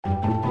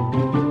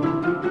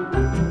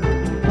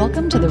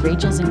Welcome to the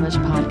Rachel's English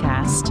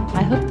podcast.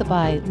 I hope that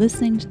by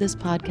listening to this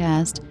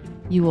podcast,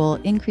 you will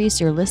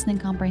increase your listening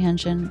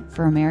comprehension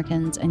for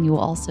Americans and you will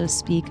also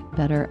speak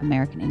better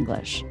American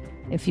English.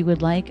 If you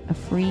would like a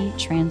free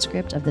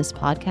transcript of this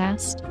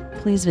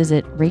podcast, please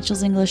visit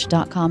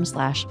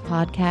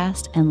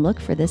rachelsenglish.com/podcast and look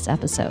for this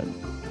episode.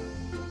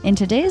 In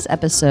today's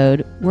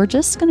episode, we're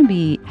just going to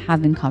be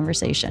having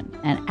conversation.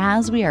 And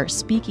as we are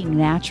speaking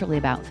naturally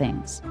about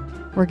things,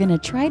 we're going to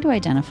try to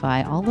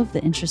identify all of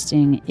the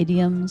interesting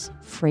idioms,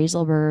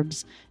 phrasal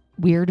verbs,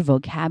 weird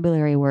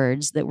vocabulary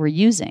words that we're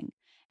using.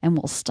 And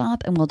we'll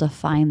stop and we'll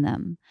define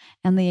them.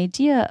 And the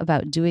idea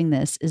about doing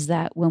this is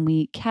that when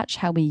we catch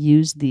how we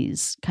use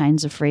these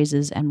kinds of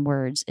phrases and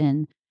words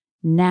in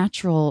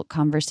natural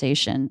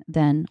conversation,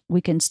 then we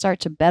can start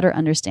to better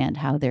understand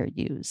how they're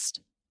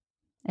used.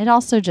 It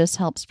also just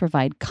helps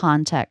provide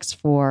context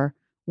for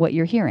what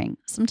you're hearing.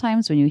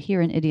 Sometimes when you hear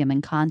an idiom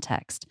in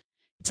context,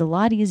 it's a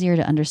lot easier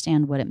to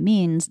understand what it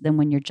means than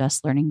when you're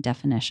just learning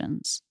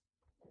definitions.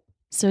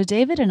 So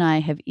David and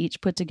I have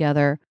each put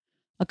together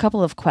a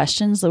couple of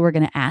questions that we're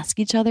going to ask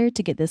each other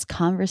to get this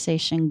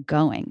conversation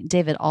going.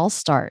 David, I'll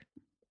start.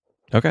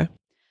 Okay.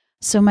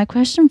 So my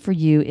question for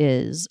you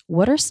is,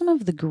 what are some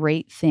of the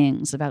great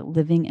things about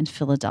living in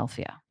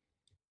Philadelphia?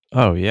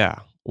 Oh, yeah.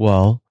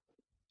 Well,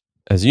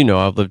 as you know,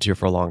 I've lived here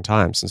for a long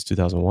time, since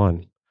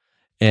 2001.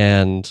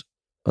 And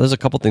there's a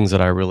couple things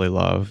that I really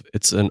love.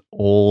 It's an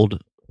old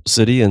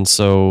city, and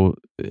so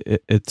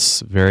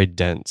it's very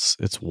dense.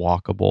 It's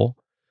walkable,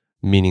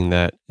 meaning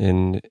that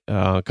in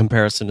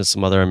comparison to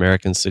some other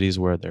American cities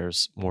where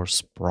there's more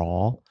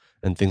sprawl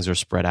and things are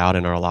spread out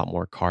and are a lot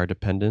more car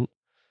dependent,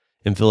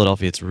 in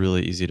Philadelphia, it's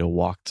really easy to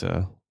walk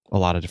to a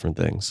lot of different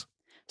things.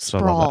 So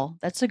Sprawl.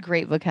 That's a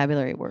great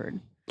vocabulary word.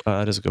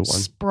 That is a good one.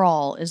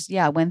 Sprawl is,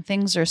 when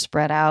things are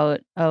spread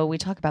out. Oh, we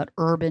talk about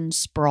urban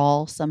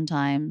sprawl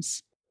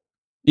sometimes.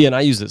 Yeah, and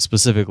I use it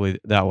specifically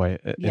that way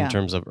in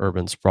terms of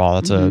urban sprawl.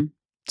 That's a not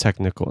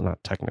technical,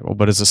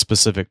 but it's a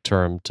specific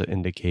term to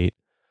indicate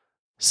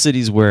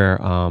cities where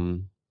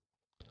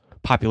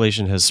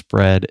population has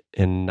spread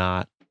in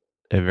not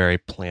a very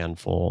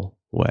planful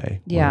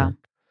way. Yeah.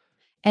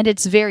 And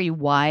it's very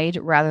wide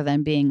rather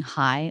than being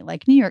high.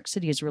 Like New York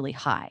City is really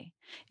high.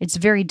 It's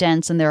very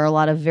dense and there are a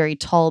lot of very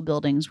tall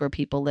buildings where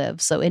people live.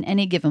 So in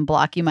any given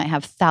block, you might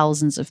have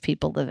thousands of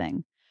people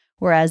living.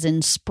 Whereas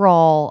in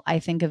sprawl, I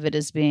think of it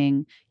as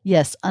being,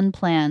 yes,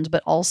 unplanned,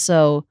 but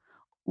also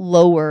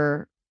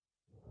lower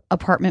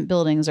apartment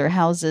buildings or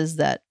houses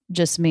that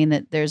just mean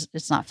that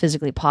it's not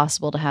physically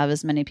possible to have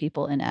as many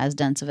people in as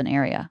dense of an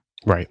area.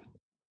 Right.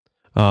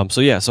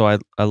 So I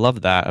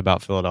love that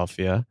about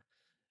Philadelphia.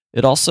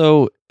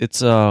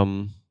 It's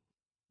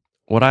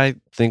what I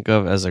think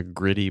of as a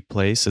gritty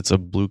place. It's a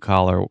blue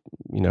collar,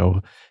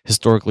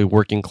 historically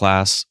working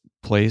class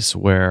place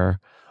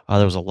where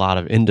there was a lot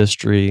of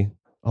industry,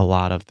 a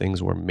lot of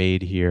things were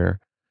made here.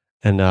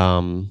 And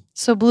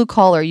so blue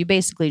collar, you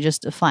basically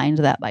just defined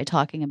that by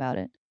talking about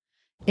it.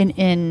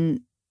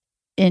 In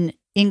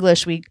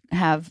English, we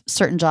have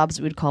certain jobs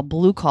that we would call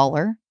blue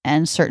collar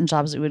and certain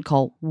jobs that we would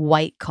call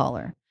white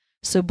collar.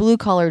 So blue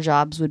collar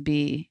jobs would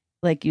be,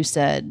 like you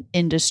said,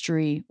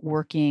 industry,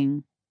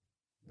 working,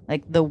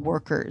 like the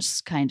workers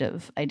kind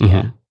of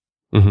idea.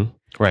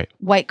 Right.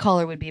 White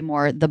collar would be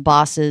more the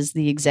bosses,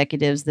 the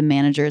executives, the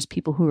managers,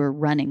 people who are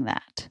running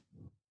that.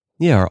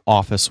 Yeah, or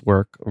office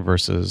work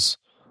versus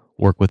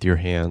work with your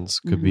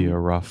hands could be a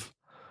rough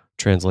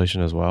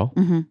translation as well.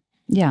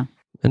 Yeah.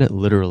 And it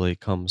literally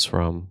comes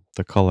from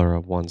the color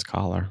of one's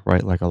collar,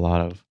 right? Like a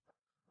lot of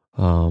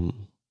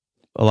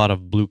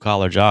blue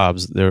collar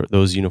jobs,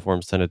 those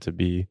uniforms tended to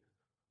be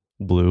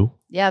blue.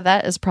 Yeah,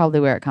 that is probably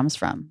where it comes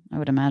from, I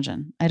would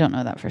imagine. I don't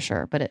know that for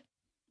sure, but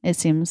it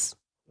seems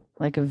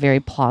like a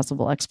very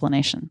plausible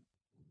explanation.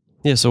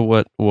 Yeah, so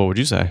what would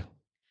you say?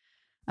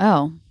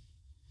 Oh,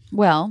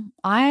 well,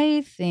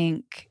 I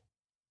think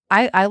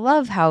I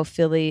love how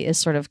Philly is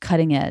sort of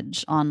cutting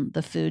edge on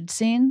the food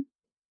scene.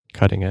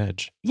 Cutting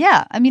edge.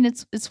 Yeah, I mean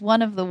it's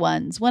one of the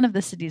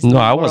cities in the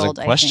world. No, I wasn't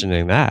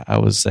questioning that. I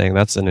was saying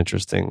that's an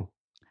interesting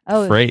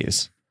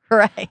phrase.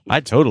 Right. I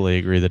totally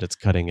agree that it's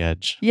cutting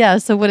edge. Yeah,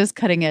 so what does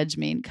cutting edge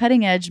mean?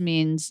 Cutting edge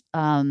means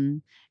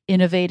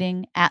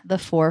innovating at the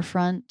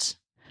forefront,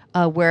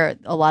 where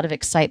a lot of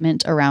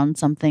excitement around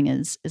something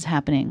is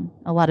happening.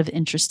 A lot of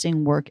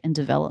interesting work and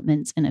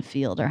developments in a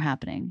field are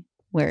happening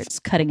where it's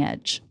cutting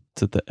edge.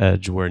 It's at the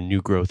edge where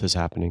new growth is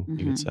happening,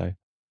 you could say.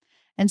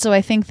 And so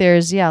I think there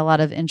are a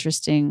lot of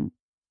interesting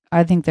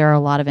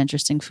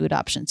food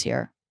options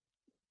here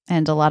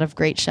and a lot of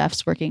great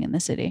chefs working in the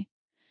city.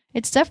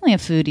 It's definitely a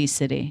foodie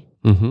city.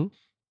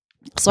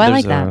 So I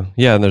like that.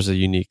 Yeah, and there's a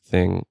unique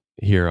thing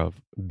here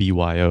of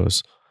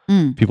BYOs.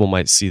 People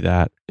might see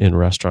that in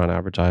restaurant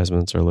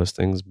advertisements or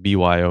listings.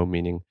 BYO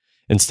meaning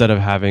instead of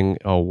having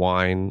a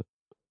wine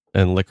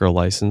and liquor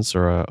license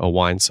or a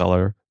wine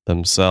cellar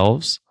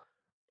themselves,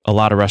 a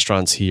lot of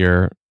restaurants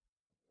here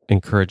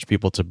encourage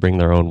people to bring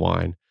their own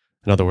wine.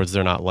 In other words,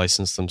 they're not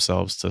licensed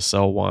themselves to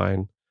sell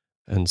wine.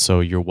 And so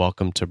you're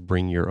welcome to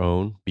bring your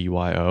own,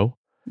 BYO.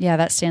 Yeah,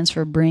 that stands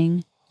for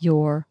bring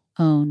your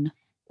Own.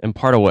 And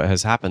part of what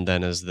has happened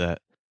then is that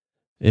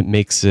it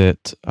makes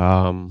it,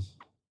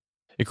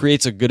 it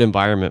creates a good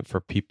environment for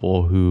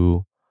people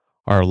who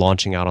are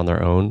launching out on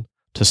their own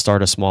to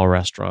start a small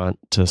restaurant,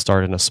 to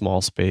start in a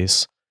small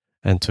space,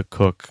 and to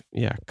cook,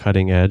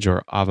 cutting edge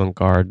or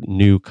avant-garde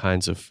new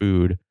kinds of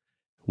food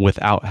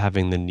without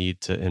having the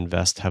need to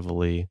invest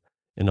heavily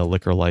in a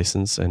liquor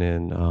license and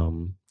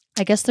in.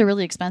 I guess they're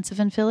really expensive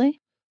in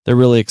Philly. They're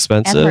really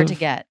expensive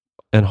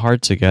and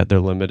hard to get. They're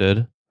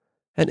limited,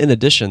 and in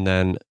addition,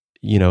 then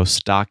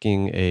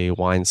stocking a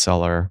wine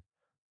cellar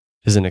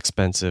is an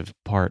expensive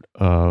part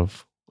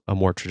of a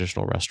more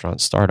traditional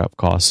restaurant startup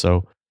cost.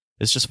 So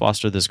it's just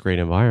fostered this great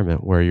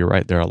environment where you're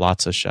right. There are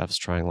lots of chefs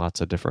trying lots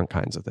of different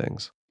kinds of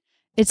things.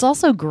 It's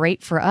also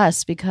great for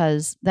us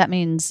because that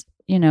means,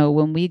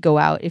 when we go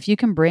out, if you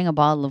can bring a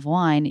bottle of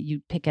wine,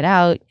 you pick it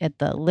out at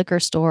the liquor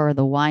store or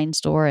the wine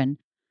store. And,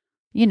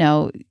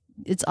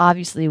 it's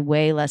obviously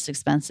way less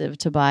expensive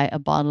to buy a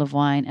bottle of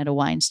wine at a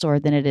wine store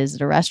than it is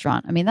at a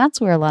restaurant. I mean,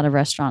 that's where a lot of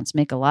restaurants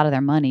make a lot of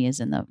their money,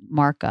 is in the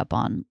markup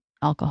on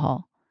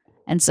alcohol.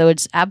 And so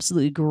it's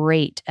absolutely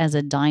great as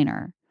a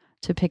diner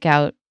to pick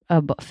out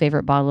a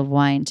favorite bottle of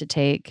wine to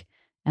take,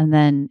 and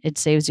then it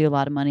saves you a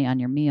lot of money on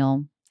your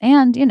meal.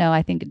 And,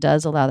 I think it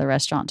does allow the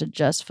restaurant to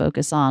just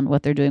focus on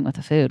what they're doing with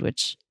the food,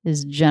 which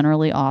is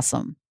generally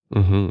awesome.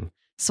 Mm-hmm.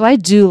 So I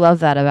do love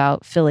that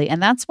about Philly.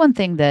 And that's one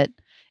thing that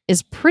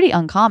is pretty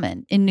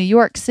uncommon. In New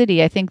York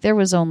City, I think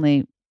there's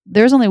only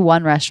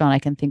one restaurant I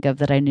can think of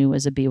that I knew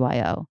was a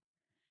BYO.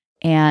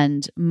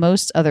 And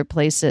most other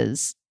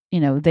places,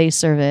 they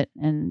serve it.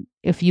 And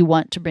if you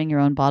want to bring your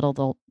own bottle,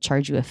 they'll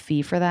charge you a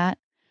fee for that.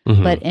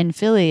 Mm-hmm. But in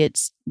Philly,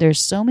 there's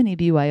so many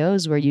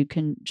BYOs where you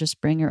can just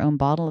bring your own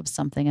bottle of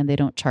something and they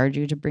don't charge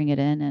you to bring it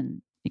in,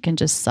 and you can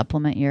just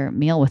supplement your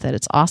meal with it.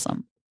 It's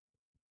awesome.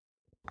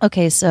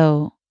 Okay,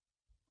 so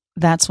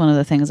that's one of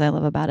the things I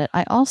love about it.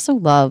 I also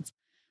love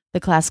the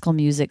classical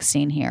music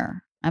scene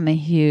here. I'm a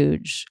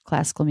huge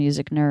classical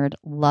music nerd.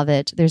 Love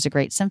it. There's a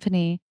great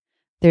symphony.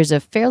 There's a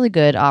fairly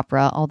good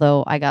opera,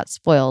 although I got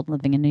spoiled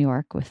living in New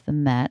York with the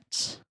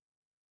Met.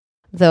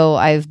 Though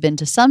I've been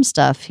to some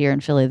stuff here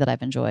in Philly that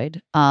I've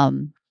enjoyed.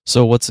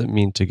 So what's it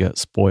mean to get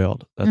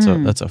spoiled?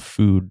 That's a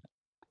food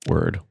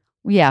word.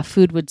 Yeah,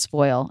 food would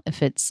spoil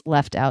if it's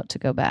left out to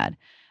go bad.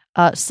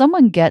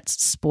 Someone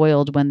gets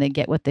spoiled when they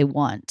get what they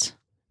want.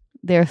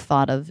 They're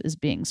thought of as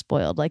being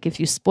spoiled. Like if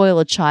you spoil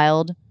a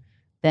child,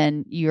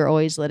 then you're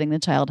always letting the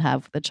child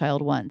have what the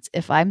child wants.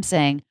 If I'm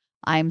saying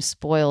I'm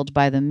spoiled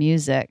by the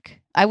music,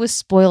 I was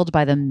spoiled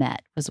by the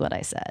Met, was what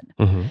I said,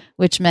 mm-hmm.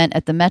 which meant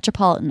at the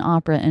Metropolitan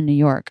Opera in New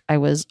York, I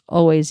was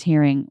always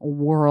hearing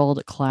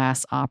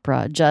world-class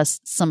opera,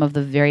 just some of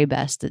the very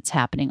best that's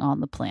happening on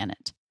the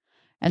planet.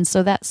 And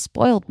so that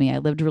spoiled me. I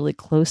lived really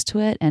close to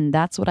it, and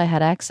that's what I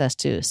had access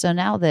to. So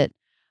now that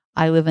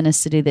I live in a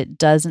city that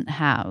doesn't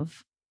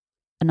have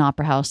an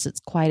opera house that's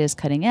quite as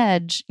cutting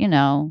edge,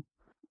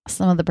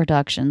 some of the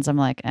productions, I'm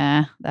like,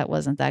 that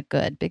wasn't that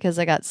good because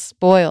I got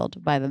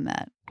spoiled by the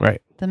Met.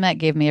 Right. The Met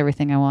gave me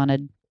everything I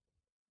wanted.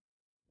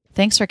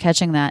 Thanks for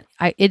catching that.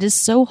 It is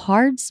so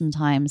hard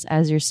sometimes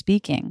as you're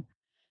speaking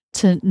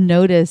to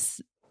notice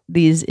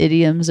these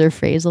idioms or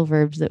phrasal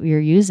verbs that we are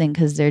using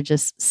because they're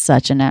just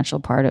such a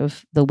natural part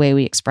of the way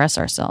we express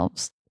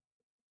ourselves.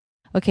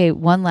 Okay,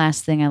 one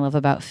last thing I love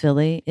about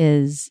Philly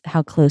is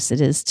how close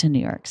it is to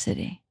New York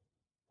City.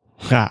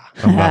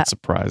 I'm not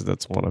surprised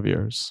that's one of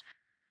yours.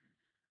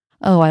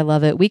 Oh, I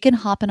love it. We can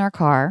hop in our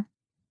car,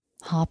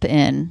 hop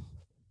in.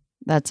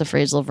 That's a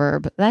phrasal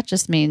verb. That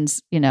just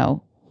means,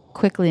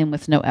 quickly and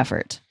with no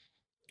effort.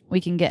 We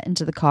can get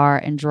into the car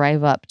and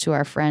drive up to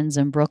our friends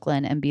in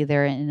Brooklyn and be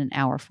there in an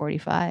hour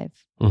 45,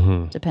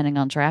 mm-hmm. depending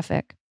on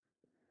traffic.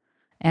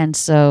 And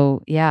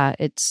so,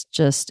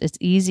 it's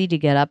easy to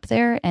get up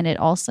there. And it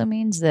also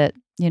means that,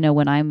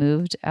 when I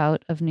moved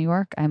out of New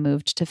York, I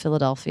moved to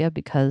Philadelphia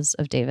because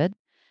of David.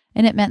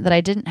 And it meant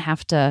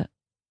that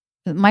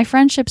my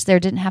friendships there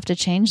didn't have to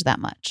change that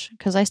much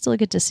because I still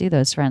get to see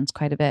those friends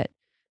quite a bit.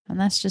 And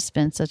that's just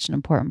been such an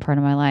important part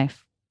of my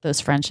life,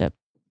 those friendships.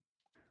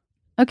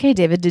 Okay,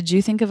 David, did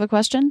you think of a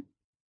question?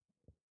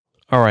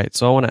 All right.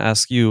 So I want to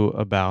ask you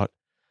about,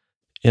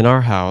 in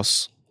our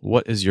house,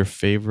 what is your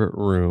favorite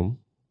room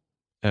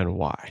and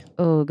why?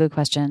 Oh, good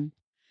question.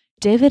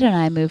 David and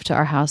I moved to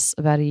our house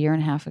about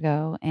 1.5 years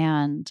ago,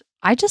 and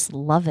I just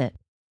love it.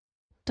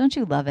 Don't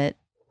you love it?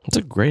 It's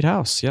a great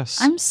house, yes.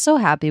 I'm so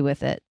happy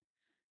with it.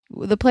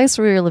 The place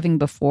where we were living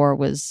before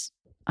was,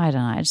 I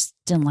don't know, I just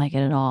didn't like it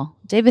at all.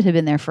 David had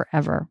been there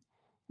forever,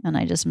 and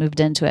I just moved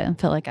into it and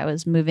felt like I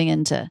was moving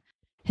into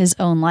his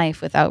own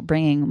life without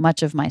bringing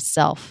much of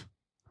myself.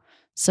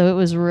 So it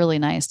was really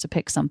nice to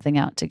pick something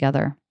out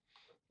together.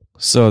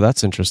 So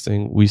that's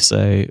interesting. We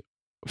say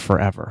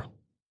forever.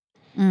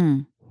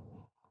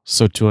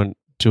 So to a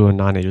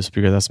non-native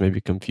speaker, that's maybe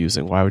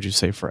confusing. Why would you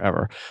say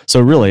forever? So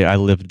really, I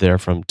lived there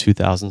from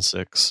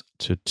 2006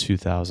 to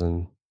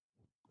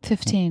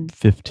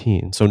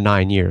 2015. So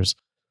 9 years.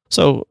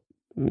 So,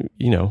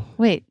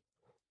 Wait.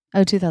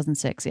 Oh,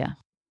 2006, yeah.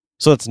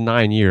 So that's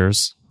 9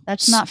 years.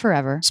 That's not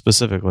forever.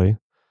 Specifically.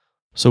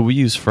 So we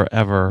use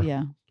forever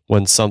Yeah.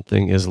 when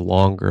something is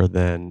longer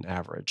than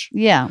average.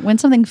 Yeah. When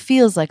something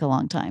feels like a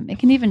long time. It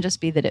can even just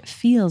be that it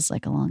feels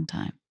like a long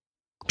time.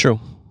 True.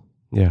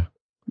 Yeah.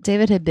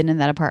 David had been in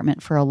that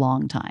apartment for a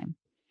long time.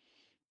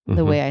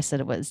 The Mhm. way I said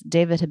it was,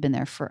 David had been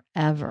there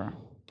forever.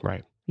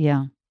 Right.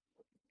 Yeah.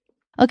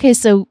 Okay,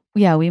 so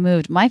yeah, we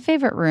moved. My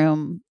favorite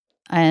room,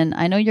 and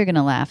I know you're going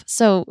to laugh.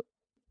 So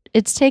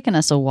it's taken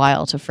us a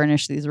while to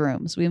furnish these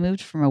rooms. We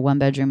moved from a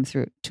 1-bedroom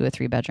through to a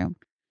 3-bedroom,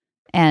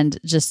 and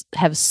just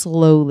have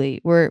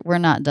slowly. We're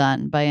not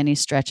done by any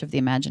stretch of the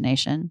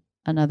imagination.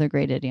 Another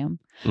great idiom.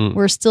 Mm.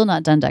 We're still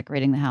not done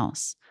decorating the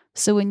house.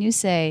 So when you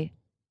say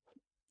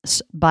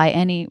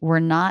we're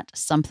not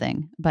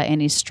something by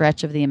any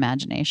stretch of the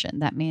imagination,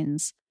 that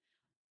means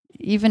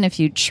even if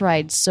you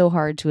tried so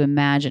hard to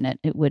imagine it,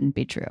 it wouldn't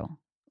be true.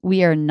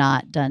 We are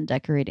not done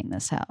decorating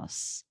this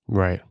house.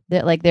 Right.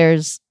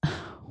 There's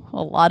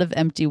a lot of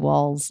empty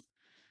walls,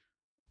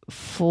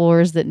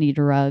 floors that need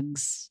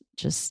rugs,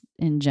 just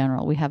in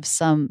general. We have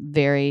some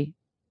very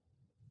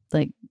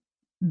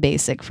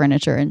basic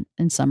furniture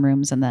in some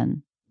rooms, and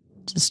then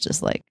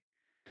just like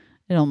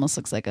it almost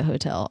looks like a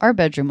hotel. Our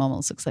bedroom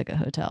almost looks like a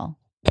hotel.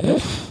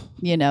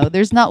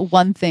 There's not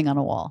one thing on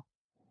a wall.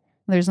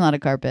 There's not a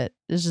carpet.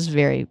 It's just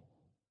very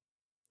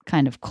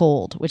kind of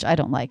cold, which I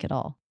don't like at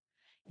all.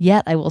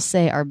 Yet I will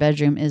say our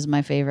bedroom is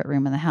my favorite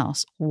room in the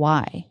house.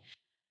 Why?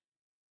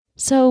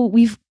 So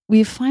we've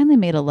finally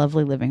made a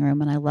lovely living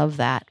room, and I love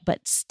that.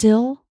 But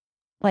still,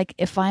 like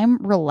if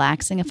I'm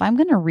relaxing, if I'm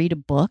going to read a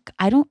book,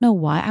 I don't know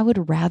why I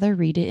would rather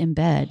read it in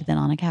bed than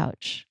on a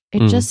couch.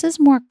 It just is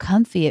more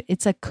comfy.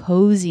 It's a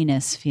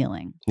coziness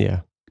feeling. Yeah.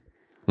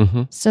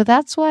 Mm-hmm. So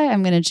that's why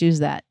I'm going to choose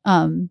that.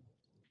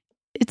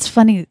 It's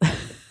funny,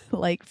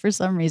 like for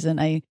some reason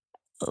I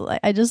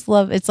just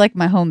love. It's like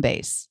my home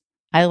base.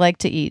 I like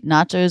to eat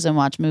nachos and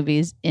watch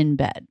movies in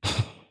bed.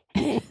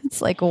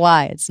 It's like,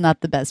 why? It's not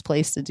the best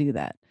place to do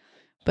that.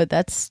 But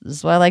that's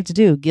what I like to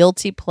do.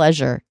 Guilty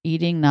pleasure,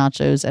 eating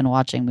nachos and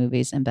watching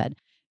movies in bed.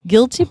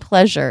 Guilty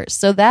pleasure.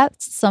 So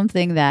that's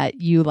something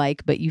that you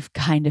like, but you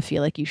kind of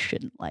feel like you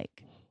shouldn't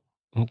like.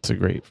 That's a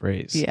great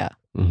phrase. Yeah.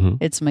 Mm-hmm.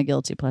 It's my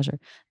guilty pleasure.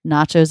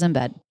 Nachos in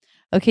bed.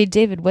 Okay,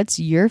 David, what's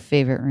your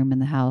favorite room in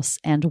the house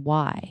and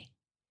why?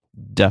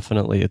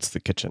 Definitely it's the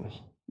kitchen.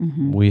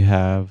 Mm-hmm. We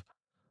have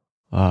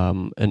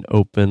an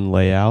open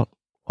layout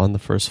on the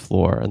first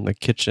floor, and the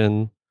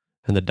kitchen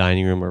and the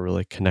dining room are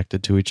really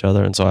connected to each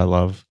other. And so I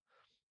love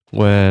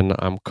when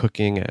I'm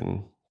cooking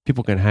and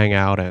people can hang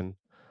out and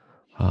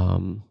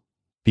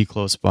be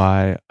close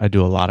by. I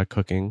do a lot of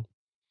cooking,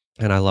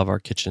 and I love our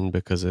kitchen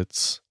because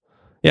it's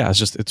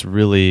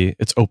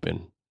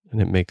open,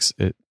 and it makes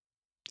it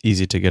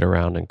easy to get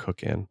around and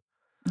cook in.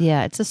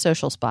 Yeah, it's a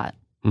social spot.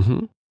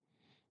 Mm-hmm.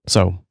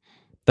 So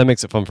that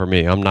makes it fun for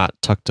me. I'm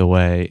not tucked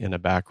away in a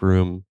back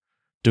room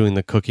doing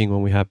the cooking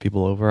when we have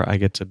people over. I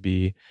get to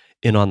be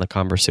in on the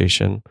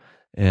conversation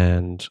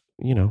and,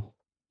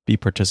 be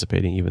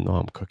participating even though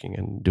I'm cooking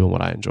and doing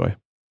what I enjoy.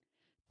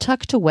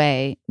 Tucked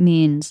away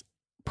means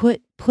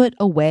put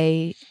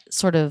away,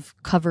 sort of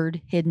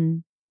covered,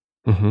 hidden.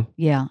 Mm-hmm.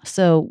 Yeah.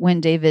 So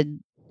when David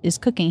is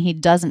cooking, he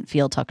doesn't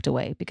feel tucked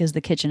away because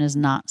the kitchen is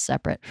not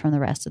separate from the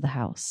rest of the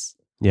house.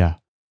 Yeah.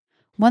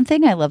 One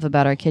thing I love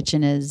about our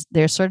kitchen is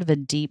there's sort of a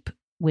deep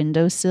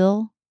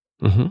windowsill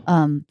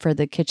for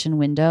the kitchen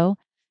window.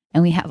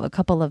 And we have a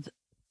couple of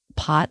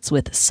pots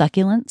with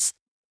succulents.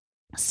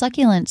 A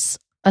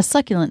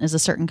succulent is a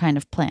certain kind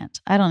of plant.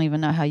 I don't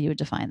even know how you would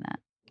define that.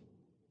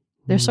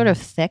 They're sort of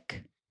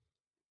thick.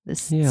 The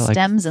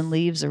stems and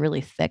leaves are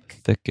really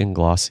thick. Thick and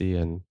glossy.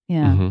 And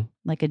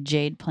like a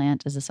jade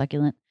plant is a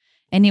succulent.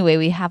 Anyway,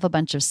 we have a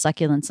bunch of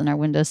succulents in our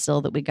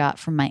windowsill that we got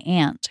from my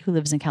aunt who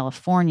lives in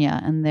California.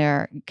 And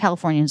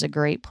California is a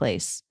great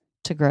place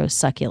to grow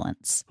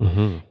succulents.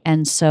 Mm-hmm.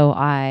 And so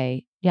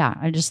I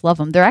just love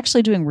them. They're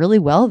actually doing really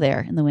well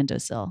there in the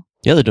windowsill.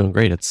 Yeah, they're doing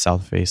great. It's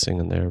south facing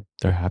and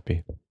they're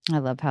happy. I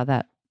love how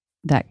that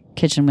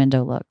kitchen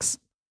window looks.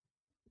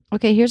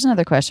 Okay, here's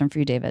another question for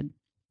you, David.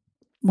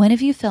 When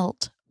have you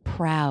felt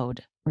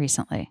proud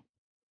recently?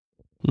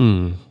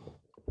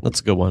 That's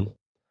a good one.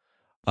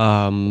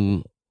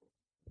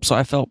 So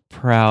I felt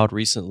proud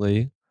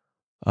recently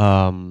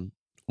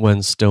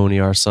when Stoney,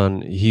 our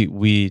son,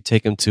 we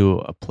take him to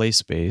a play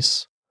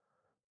space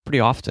pretty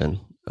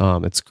often.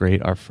 It's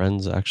great. Our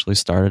friends actually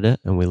started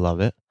it, and we love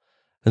it.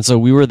 And so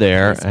we were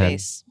there. Play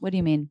space. What do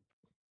you mean?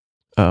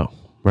 Oh,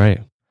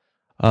 right.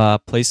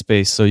 Play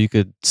space. So you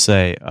could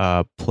say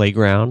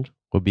playground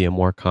would be a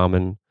more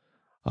common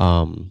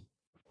term.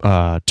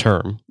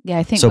 Yeah,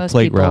 I think so most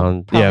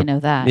playground, people probably know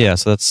that. Yeah,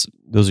 so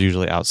those are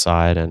usually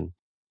outside and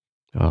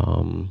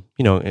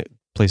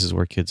places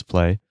where kids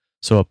play.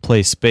 So a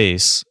play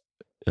space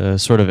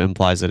sort of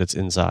implies that it's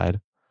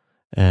inside,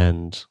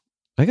 and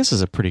I guess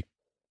is a pretty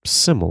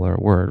similar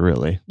word,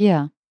 really.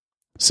 Yeah.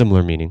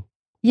 Similar meaning.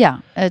 Yeah,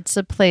 it's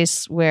a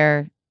place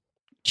where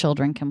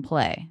children can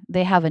play.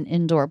 They have an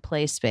indoor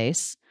play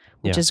space,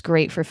 which is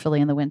great for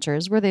Philly in the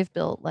winters, where they've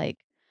built like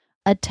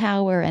a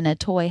tower and a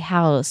toy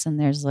house, and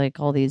there's like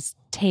all these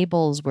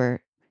tables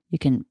where You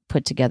can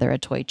put together a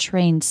toy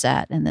train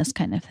set and this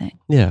kind of thing.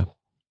 Yeah.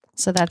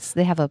 So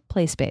they have a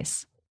play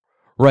space.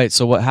 Right.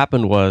 So what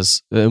happened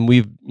was, and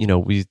we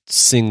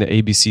sing the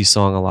ABC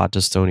song a lot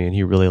to Stoney, and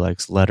he really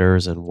likes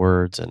letters and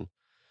words,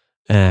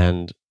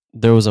 and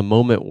there was a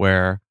moment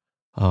where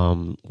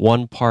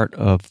one part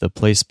of the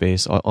play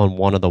space on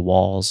one of the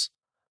walls,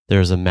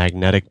 there's a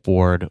magnetic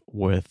board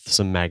with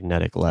some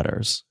magnetic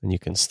letters, and you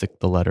can stick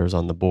the letters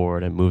on the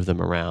board and move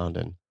them around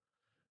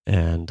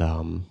and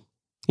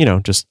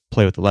just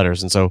play with the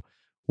letters. And so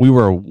we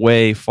were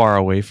way far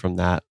away from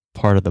that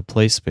part of the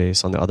play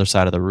space on the other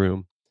side of the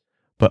room.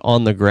 But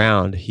on the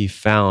ground, he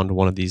found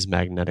one of these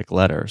magnetic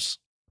letters,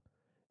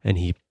 and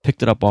he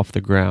picked it up off the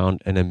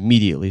ground and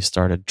immediately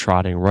started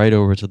trotting right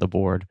over to the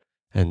board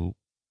and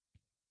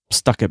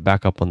stuck it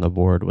back up on the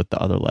board with the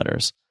other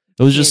letters.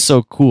 It was just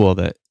so cool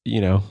that,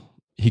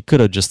 he could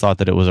have just thought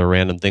that it was a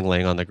random thing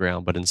laying on the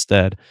ground, but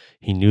instead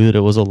he knew that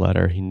it was a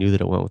letter. He knew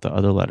that it went with the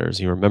other letters.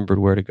 He remembered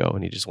where to go,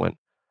 and he just went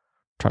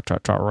trot,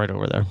 trot, trot right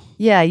over there.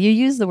 Yeah, you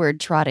use the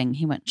word trotting.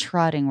 He went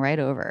trotting right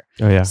over.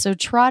 Oh, yeah. So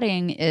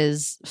trotting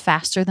is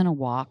faster than a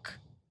walk,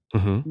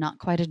 not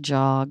quite a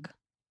jog.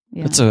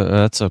 Yeah.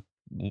 That's a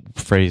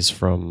phrase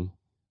from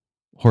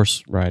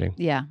horse riding.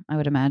 Yeah, I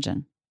would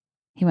imagine.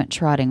 He went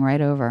trotting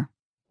right over.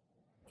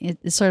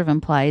 It sort of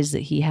implies that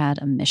he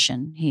had a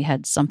mission. He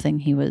had something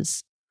he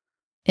was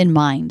in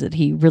mind that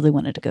he really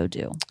wanted to go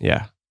do.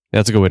 Yeah,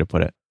 that's a good way to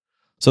put it.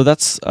 So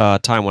that's a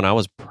time when I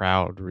was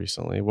proud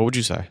recently. What would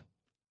you say?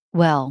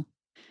 Well,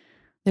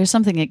 there's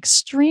something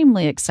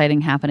extremely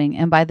exciting happening.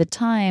 And by the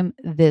time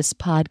this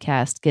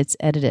podcast gets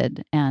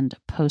edited and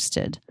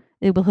posted,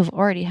 it will have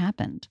already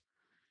happened.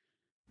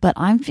 But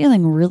I'm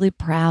feeling really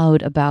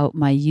proud about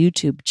my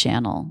YouTube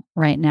channel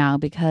right now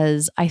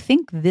because I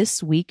think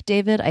this week,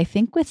 David,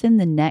 within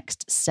the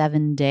next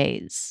 7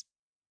 days,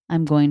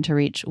 I'm going to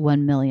reach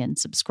 1 million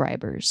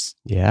subscribers.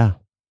 Yeah.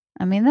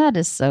 I mean, that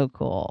is so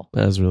cool.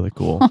 That is really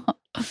cool.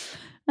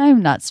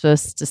 I'm not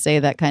supposed to say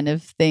that kind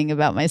of thing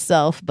about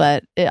myself,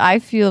 but I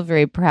feel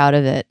very proud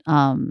of it.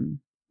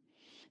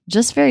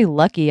 Just very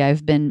lucky.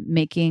 I've been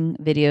making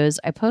videos.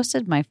 I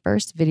posted my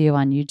first video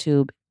on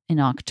YouTube in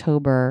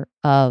October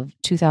of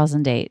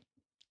 2008.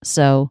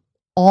 So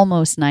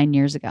almost 9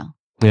 years ago.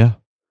 Yeah.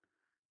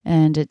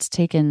 And it's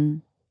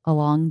taken a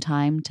long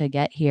time to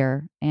get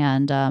here.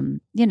 And, I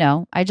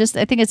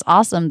think it's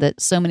awesome that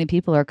so many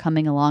people are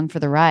coming along for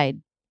the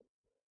ride.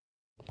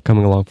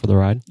 Coming along for the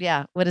ride?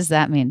 Yeah. What does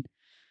that mean?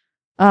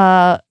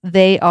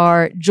 They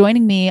are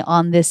joining me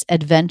on this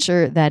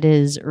adventure that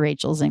is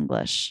Rachel's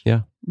English.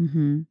 Yeah.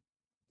 Mm-hmm.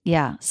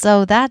 Yeah.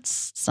 So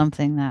that's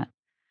something that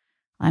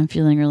I'm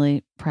feeling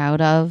really proud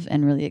of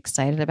and really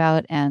excited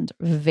about and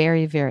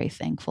very, very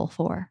thankful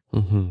for.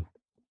 Mm-hmm.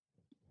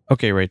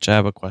 Okay, Rach, I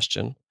have a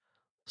question.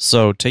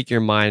 So take your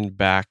mind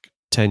back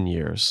 10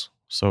 years.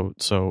 So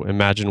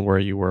imagine where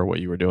you were, what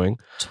you were doing.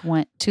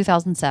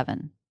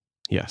 2007.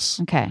 Yes.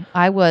 Okay.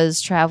 I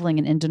was traveling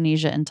in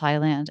Indonesia and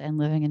Thailand and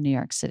living in New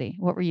York City.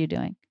 What were you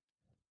doing?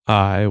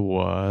 I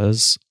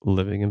was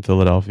living in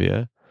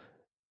Philadelphia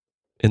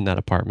in that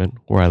apartment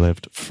where I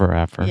lived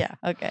forever. Yeah.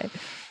 Okay.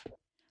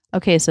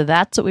 Okay. So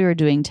that's what we were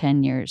doing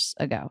 10 years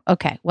ago.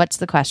 Okay. What's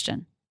the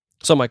question?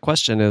 So my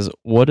question is,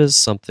 what is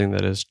something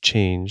that has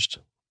changed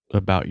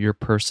about your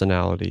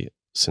personality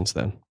since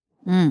then?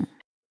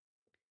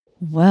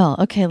 Well,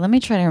 okay. Let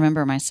me try to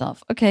remember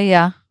myself. Okay.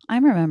 Yeah.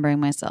 I'm remembering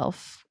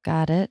myself.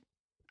 Got it.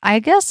 I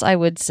guess I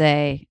would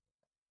say,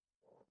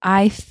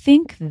 I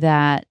think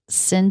that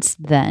since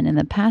then, in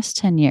the past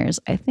 10 years,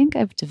 I think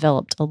I've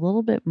developed a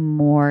little bit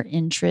more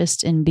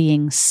interest in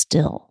being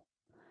still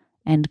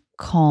and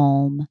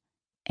calm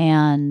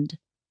and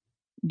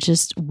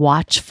just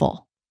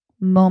watchful.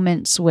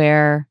 Moments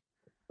where,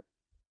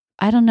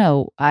 I don't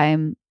know,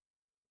 I'm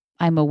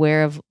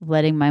aware of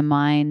letting my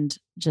mind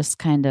just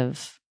kind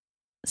of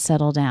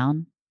settle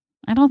down.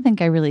 I don't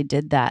think I really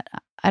did that.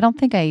 I don't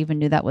think I even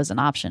knew that was an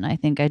option. I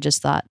think I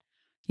just thought,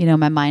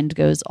 my mind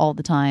goes all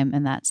the time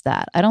and that's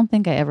that. I don't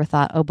think I ever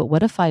thought, oh, but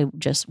what if I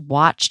just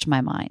watched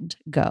my mind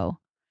go?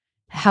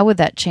 How would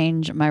that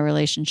change my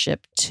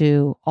relationship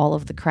to all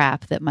of the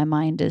crap that my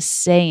mind is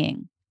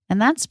saying?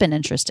 And that's been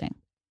interesting.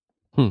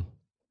 Yeah,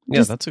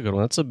 Just that's a good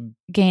one. That's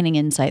gaining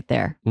insight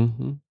there.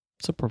 Mm-hmm.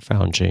 It's a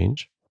profound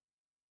change.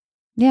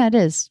 Yeah, it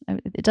is.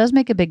 It does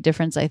make a big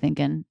difference, I think,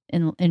 in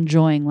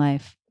enjoying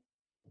life.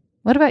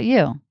 What about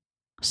you?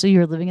 So you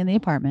were living in the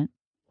apartment.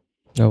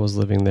 I was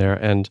living there.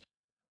 And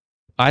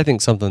I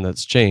think something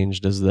that's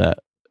changed is that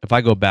if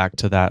I go back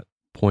to that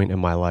point in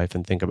my life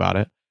and think about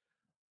it,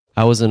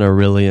 I was in a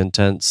really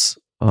intense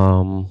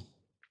time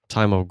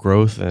of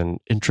growth and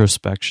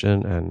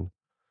introspection and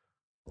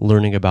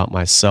learning about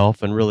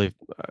myself and really,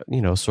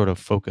 sort of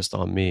focused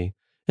on me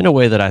in a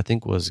way that I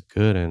think was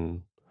good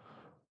and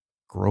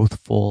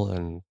growthful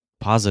and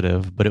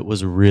positive, but it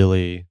was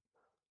really,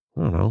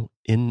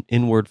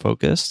 inward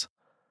focused.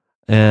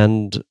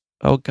 And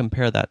I would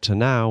compare that to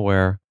now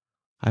where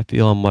I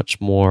feel I'm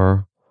much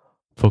more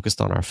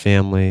focused on our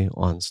family,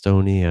 on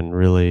Stoney, and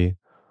really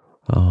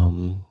a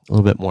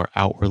little bit more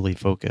outwardly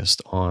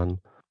focused on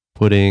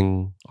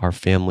putting our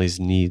family's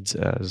needs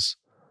as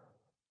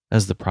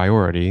the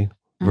priority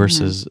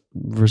versus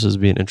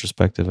being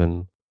introspective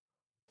and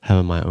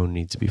having my own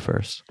needs be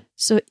first.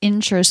 So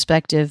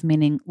introspective,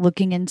 meaning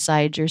looking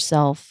inside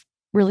yourself,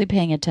 really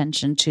paying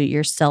attention to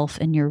yourself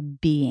and your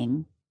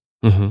being.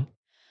 Mm-hmm.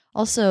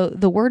 Also,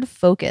 the word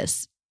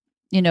focus,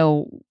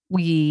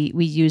 we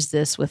use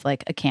this with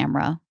like a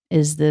camera.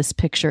 Is this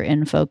picture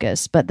in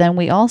focus? But then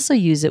we also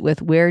use it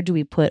with where do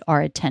we put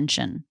our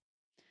attention?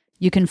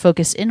 You can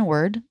focus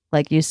inward,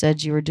 like you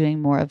said you were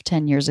doing more of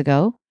 10 years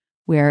ago,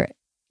 where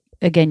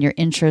again, you're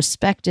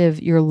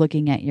introspective, you're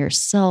looking at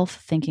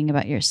yourself, thinking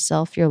about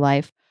yourself, your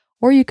life,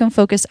 or you can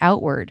focus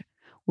outward,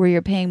 where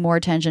you're paying more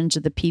attention to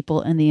the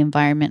people and the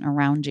environment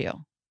around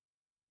you.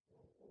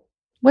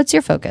 What's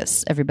your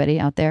focus, everybody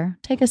out there?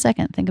 Take a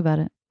second, think about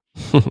it.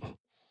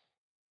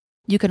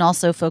 You can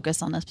also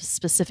focus on a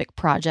specific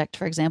project.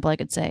 For example, I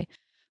could say,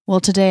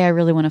 well, today I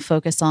really want to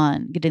focus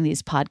on getting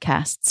these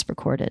podcasts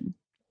recorded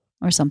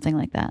or something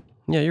like that.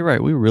 Yeah, you're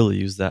right. We really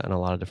use that in a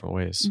lot of different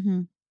ways.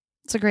 Mm-hmm.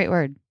 It's a great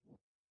word.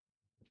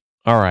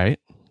 All right.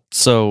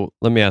 So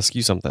let me ask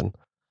you something.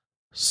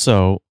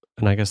 So,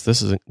 and I guess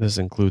this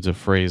includes a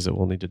phrase that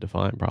we'll need to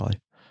define probably.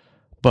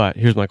 But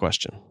here's my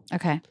question.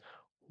 Okay.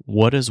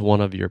 What is one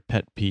of your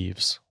pet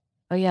peeves?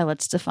 Oh yeah,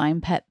 let's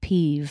define pet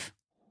peeve.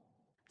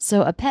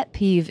 So a pet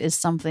peeve is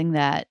something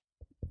that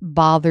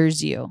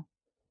bothers you.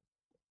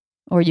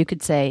 Or you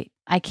could say,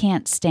 I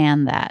can't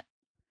stand that.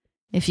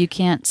 If you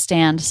can't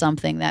stand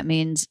something, that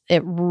means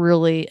it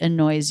really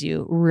annoys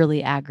you,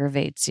 really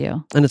aggravates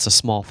you. And it's a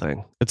small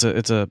thing. It's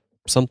a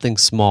something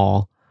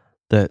small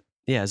that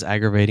is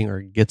aggravating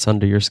or gets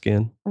under your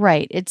skin.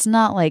 Right. It's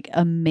not like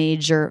a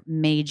major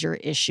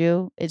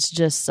issue. It's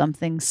just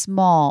something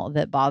small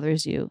that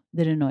bothers you,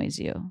 that annoys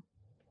you.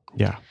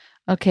 Yeah.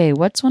 Okay,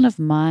 what's one of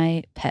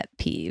my pet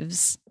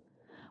peeves?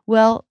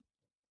 Well,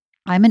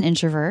 I'm an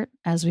introvert,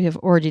 as we have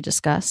already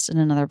discussed in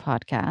another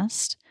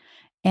podcast.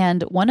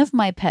 And one of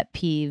my pet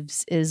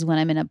peeves is when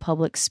I'm in a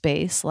public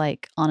space,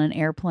 like on an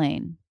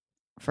airplane,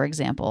 for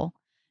example,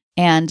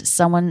 and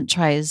someone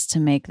tries to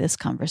make this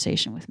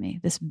conversation with me,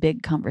 this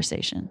big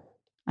conversation.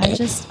 I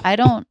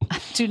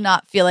do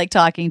not feel like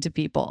talking to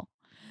people.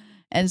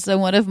 And so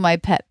one of my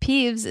pet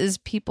peeves is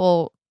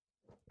people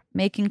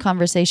making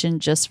conversation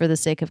just for the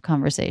sake of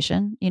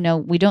conversation.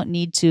 We don't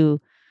need to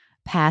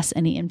pass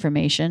any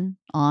information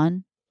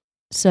on.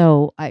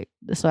 So I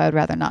would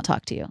rather not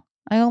talk to you.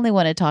 I only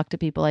want to talk to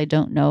people I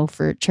don't know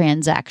for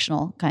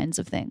transactional kinds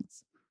of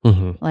things.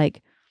 Mm-hmm.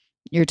 Like,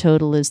 your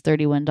total is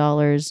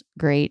 $31.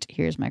 Great.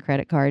 Here's my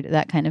credit card.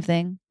 That kind of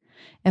thing.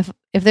 If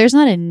there's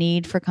not a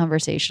need for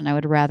conversation, I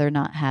would rather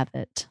not have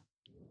it.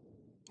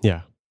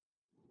 Yeah.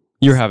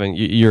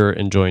 You're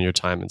enjoying your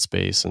time and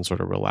space and sort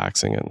of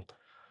relaxing and.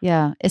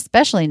 Yeah.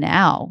 Especially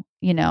now,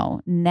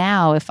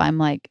 now if I'm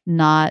like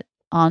not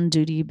on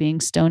duty being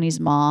Stoney's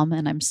mom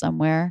and I'm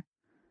somewhere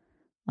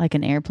like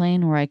an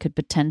airplane where I could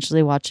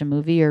potentially watch a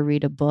movie or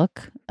read a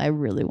book, I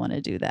really want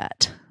to do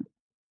that.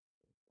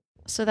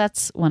 So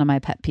that's one of my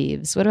pet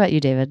peeves. What about you,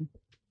 David?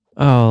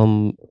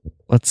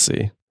 Let's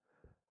see.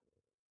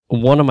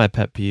 One of my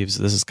pet peeves,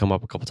 this has come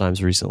up a couple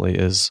times recently,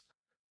 is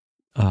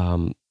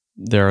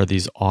there are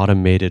these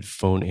automated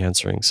phone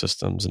answering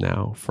systems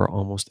now for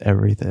almost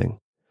everything.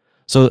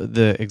 So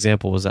the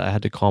example was that I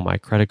had to call my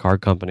credit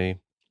card company.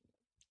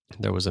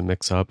 There was a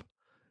mix-up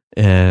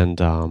and,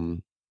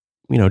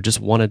 just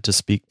wanted to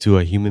speak to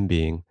a human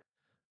being.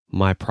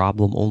 My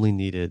problem only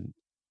needed,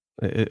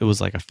 it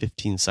was like a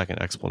 15-second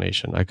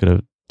explanation. I could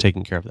have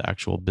taken care of the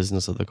actual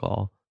business of the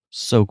call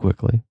so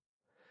quickly.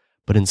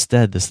 But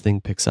instead, this thing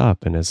picks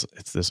up and it's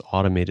this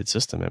automated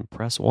system and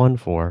press 1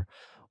 for,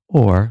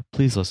 or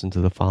please listen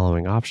to the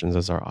following options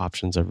as our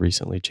options have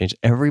recently changed.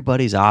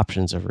 Everybody's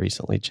options have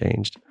recently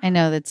changed. I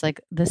know that's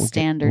like the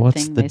standard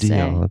What's thing the they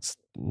deal? say.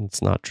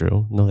 It's not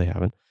true. No, they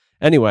haven't.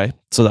 Anyway,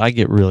 so I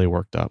get really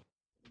worked up.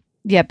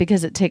 Yeah,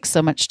 because it takes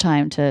so much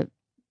time to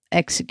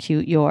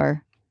execute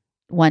your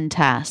one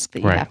task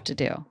that you have to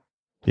do.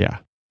 Yeah.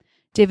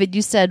 David,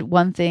 you said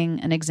one thing,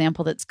 an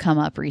example that's come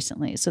up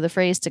recently. So the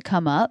phrase to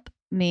come up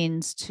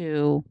means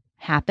to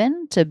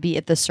happen, to be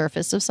at the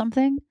surface of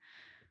something.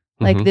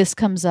 Like this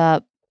comes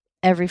up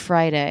every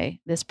Friday.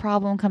 This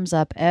problem comes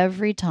up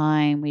every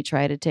time we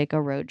try to take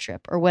a road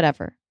trip or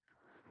whatever.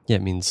 Yeah,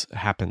 it means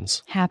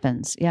happens.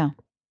 Happens, yeah.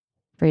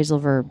 Phrasal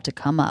verb to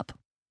come up.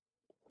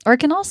 Or it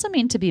can also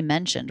mean to be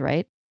mentioned,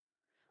 right?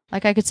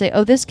 Like I could say,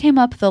 oh, this came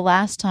up the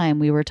last time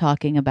we were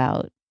talking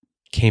about.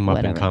 Came up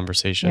whatever. in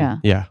conversation. Yeah.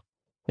 Yeah.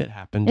 It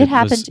happened. It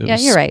happened. Yeah,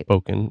 you're right.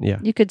 Spoken. Yeah.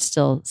 You could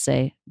still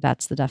say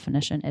that's the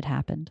definition. It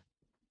happened.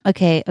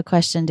 Okay, a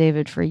question,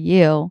 David, for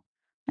you.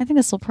 I think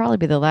this will probably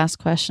be the last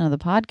question of the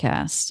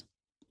podcast.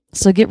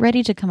 So get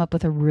ready to come up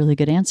with a really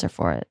good answer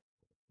for it.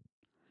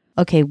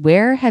 Okay,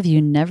 where have you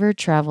never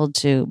traveled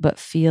to but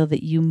feel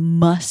that you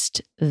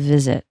must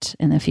visit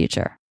in the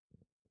future?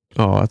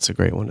 Oh, that's a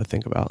great one to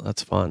think about.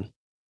 That's fun.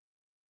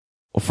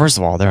 Well, first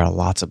of all, there are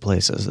lots of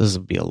places. This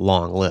would be a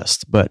long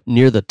list, but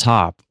near the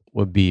top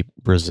would be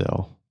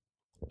Brazil.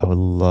 I would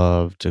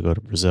love to go to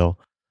Brazil.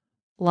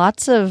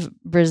 lots of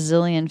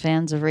Brazilian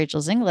fans of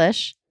Rachel's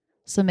English,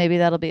 so maybe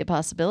that'll be a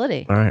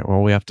possibility. All right,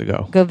 well, we have to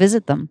go. Go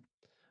visit them.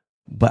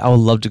 But I would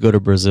love to go to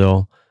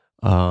Brazil.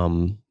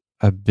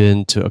 I've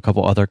been to a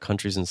couple other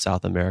countries in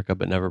South America,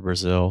 but never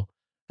Brazil.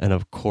 And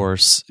of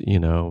course,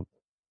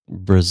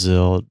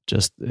 Brazil,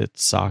 just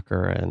it's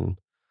soccer and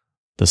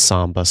the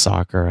samba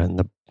soccer and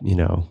the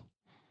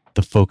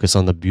focus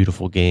on the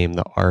beautiful game,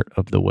 the art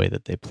of the way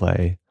that they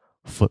play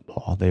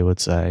football, they would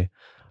say.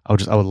 I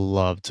would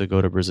love to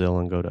go to Brazil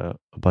and go to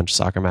a bunch of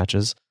soccer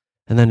matches.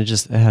 And then it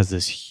has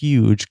this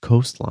huge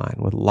coastline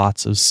with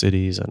lots of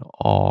cities and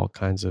all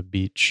kinds of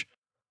beach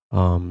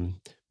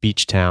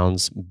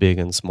towns, big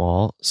and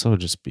small. So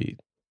it'd just be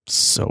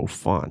so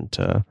fun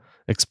to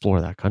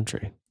explore that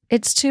country.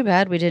 It's too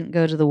bad we didn't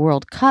go to the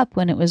World Cup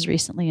when it was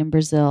recently in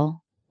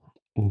Brazil.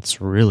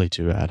 It's really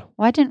too bad.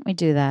 Why didn't we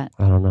do that?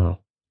 I don't know.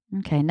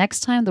 Okay,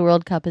 next time the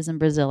World Cup is in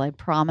Brazil, I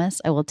promise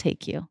I will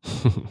take you.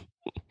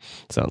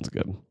 Sounds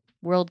good.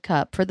 World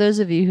Cup. For those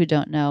of you who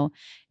don't know,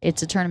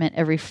 it's a tournament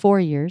every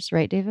 4 years,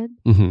 right, David?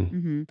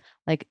 Mm-hmm.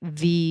 Like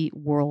the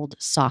World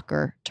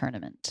Soccer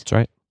Tournament. That's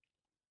right.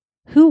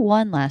 Who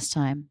won last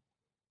time?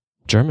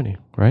 Germany,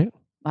 right?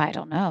 I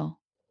don't know.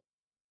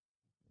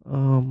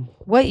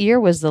 What year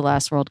was the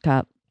last World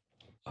Cup?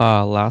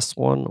 Last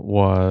one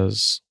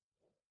was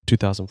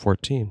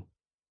 2014.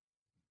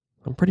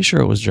 I'm pretty sure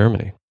it was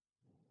Germany.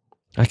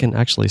 I can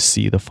actually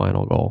see the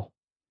final goal.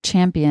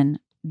 Champion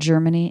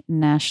Germany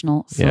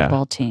national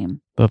football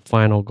team. The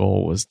final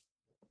goal was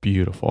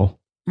beautiful.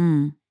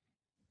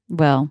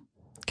 Well,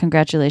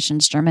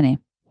 congratulations, Germany.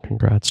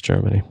 Congrats,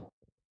 Germany.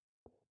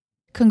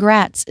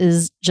 Congrats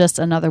is just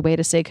another way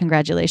to say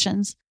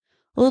congratulations.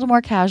 A little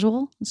more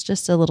casual. It's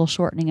just a little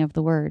shortening of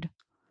the word.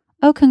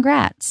 Oh,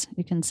 congrats.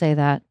 You can say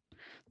that.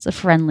 It's a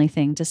friendly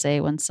thing to say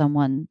when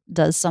someone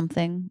does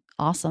something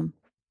awesome.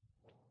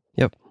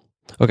 Yep.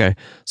 Okay.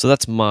 So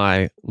that's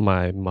my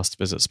must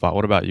visit spot.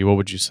 What about you? What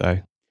would you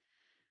say?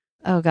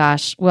 Oh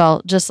gosh.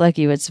 Well, just like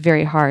you, it's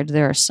very hard.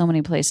 There are so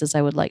many places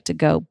I would like to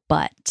go,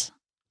 but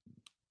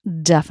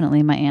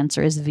definitely my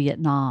answer is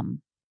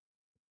Vietnam.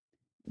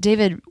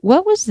 David,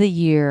 what was the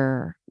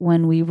year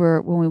when we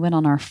went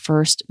on our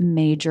first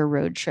major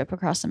road trip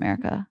across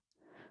America?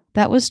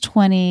 That was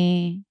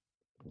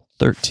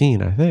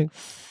 2013, I think.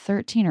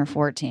 13 or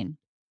 14.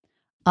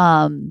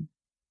 And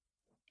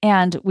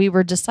we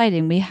were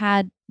deciding,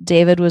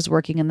 David was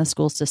working in the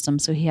school system,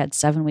 so he had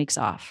 7 weeks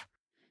off.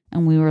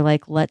 And we were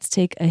like, let's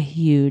take a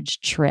huge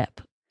trip.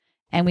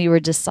 And we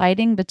were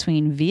deciding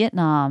between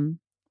Vietnam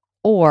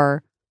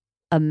or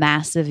a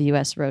massive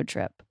U.S. road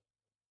trip.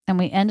 And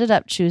we ended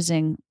up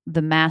choosing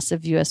the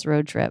massive U.S.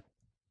 road trip.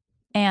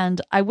 And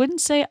I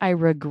wouldn't say I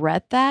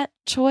regret that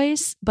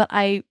choice, but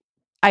I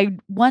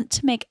want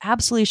to make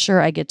absolutely sure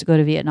I get to go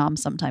to Vietnam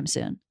sometime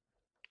soon.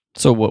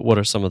 So what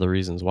are some of the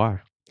reasons why?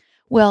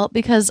 Well,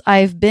 because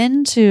I've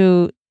been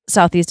to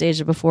Southeast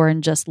Asia before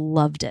and just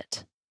loved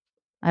it.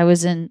 I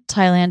was in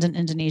Thailand and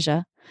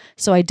Indonesia,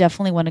 so I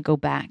definitely want to go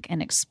back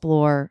and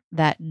explore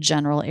that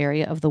general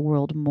area of the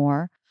world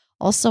more.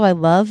 Also, I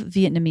love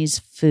Vietnamese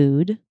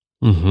food.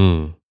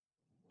 Mm-hmm.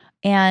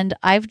 And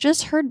I've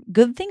just heard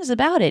good things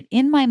about it.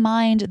 In my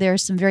mind, there are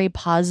some very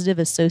positive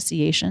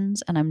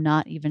associations, and I'm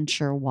not even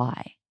sure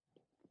why.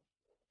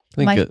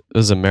 I think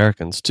as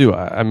Americans, too.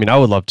 I mean, I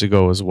would love to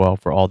go as well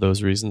for all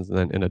those reasons. And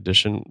then in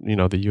addition,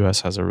 the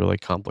U.S. has a really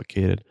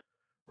complicated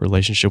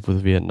relationship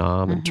with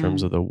Vietnam in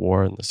terms of the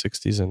war in the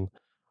 60s. And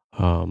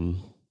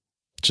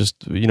just,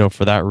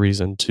 for that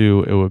reason,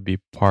 too, it would be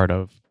part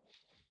of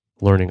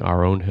learning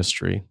our own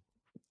history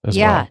as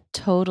well. Yeah,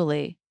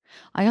 totally.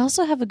 I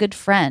also have a good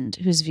friend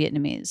who's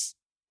Vietnamese,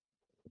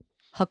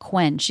 Ha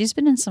Quen. She's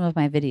been in some of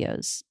my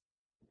videos.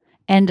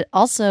 And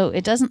also,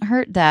 it doesn't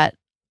hurt that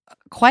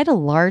quite a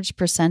large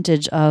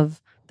percentage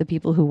of the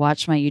people who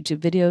watch my YouTube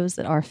videos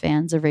that are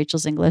fans of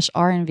Rachel's English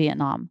are in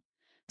Vietnam.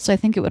 So I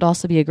think it would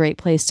also be a great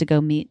place to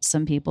go meet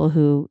some people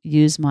who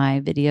use my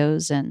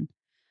videos and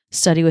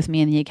study with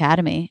me in the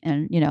academy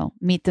and,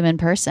 meet them in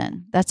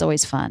person. That's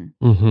always fun.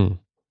 Mm-hmm.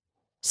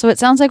 So it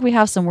sounds like we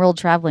have some world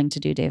traveling to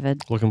do,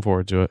 David. Looking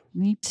forward to it.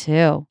 Me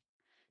too.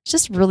 It's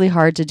just really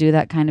hard to do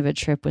that kind of a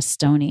trip with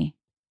Stony.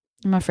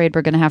 I'm afraid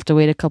we're going to have to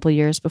wait a couple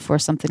years before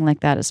something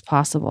like that is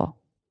possible.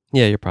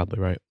 Yeah, you're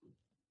probably right.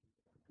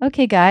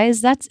 Okay,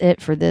 guys, that's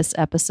it for this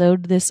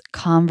episode, this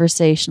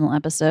conversational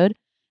episode.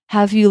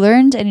 Have you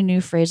learned any new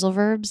phrasal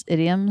verbs,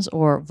 idioms,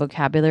 or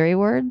vocabulary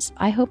words?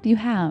 I hope you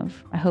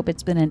have. I hope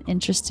it's been an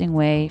interesting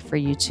way for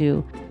you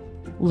to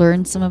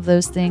learn some of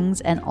those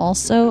things and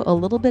also a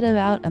little bit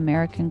about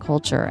American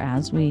culture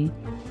as we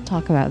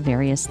talk about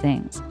various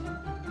things.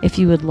 If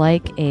you would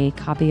like a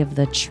copy of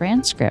the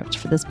transcript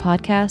for this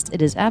podcast,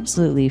 it is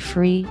absolutely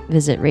free.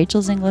 Visit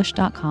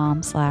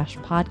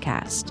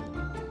rachelsenglish.com/podcast.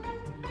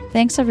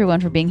 Thanks, everyone,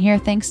 for being here.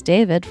 Thanks,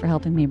 David, for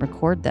helping me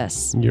record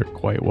this. You're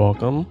quite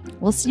welcome.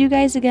 We'll see you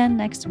guys again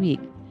next week.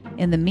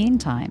 In the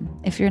meantime,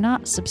 if you're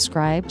not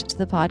subscribed to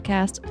the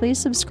podcast, please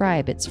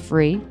subscribe. It's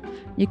free.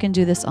 You can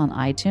do this on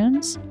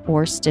iTunes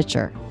or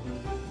Stitcher.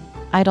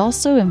 I'd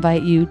also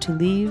invite you to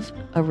leave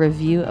a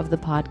review of the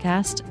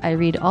podcast. I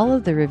read all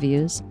of the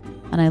reviews,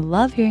 and I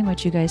love hearing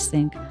what you guys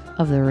think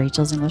of the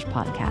Rachel's English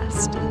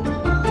podcast.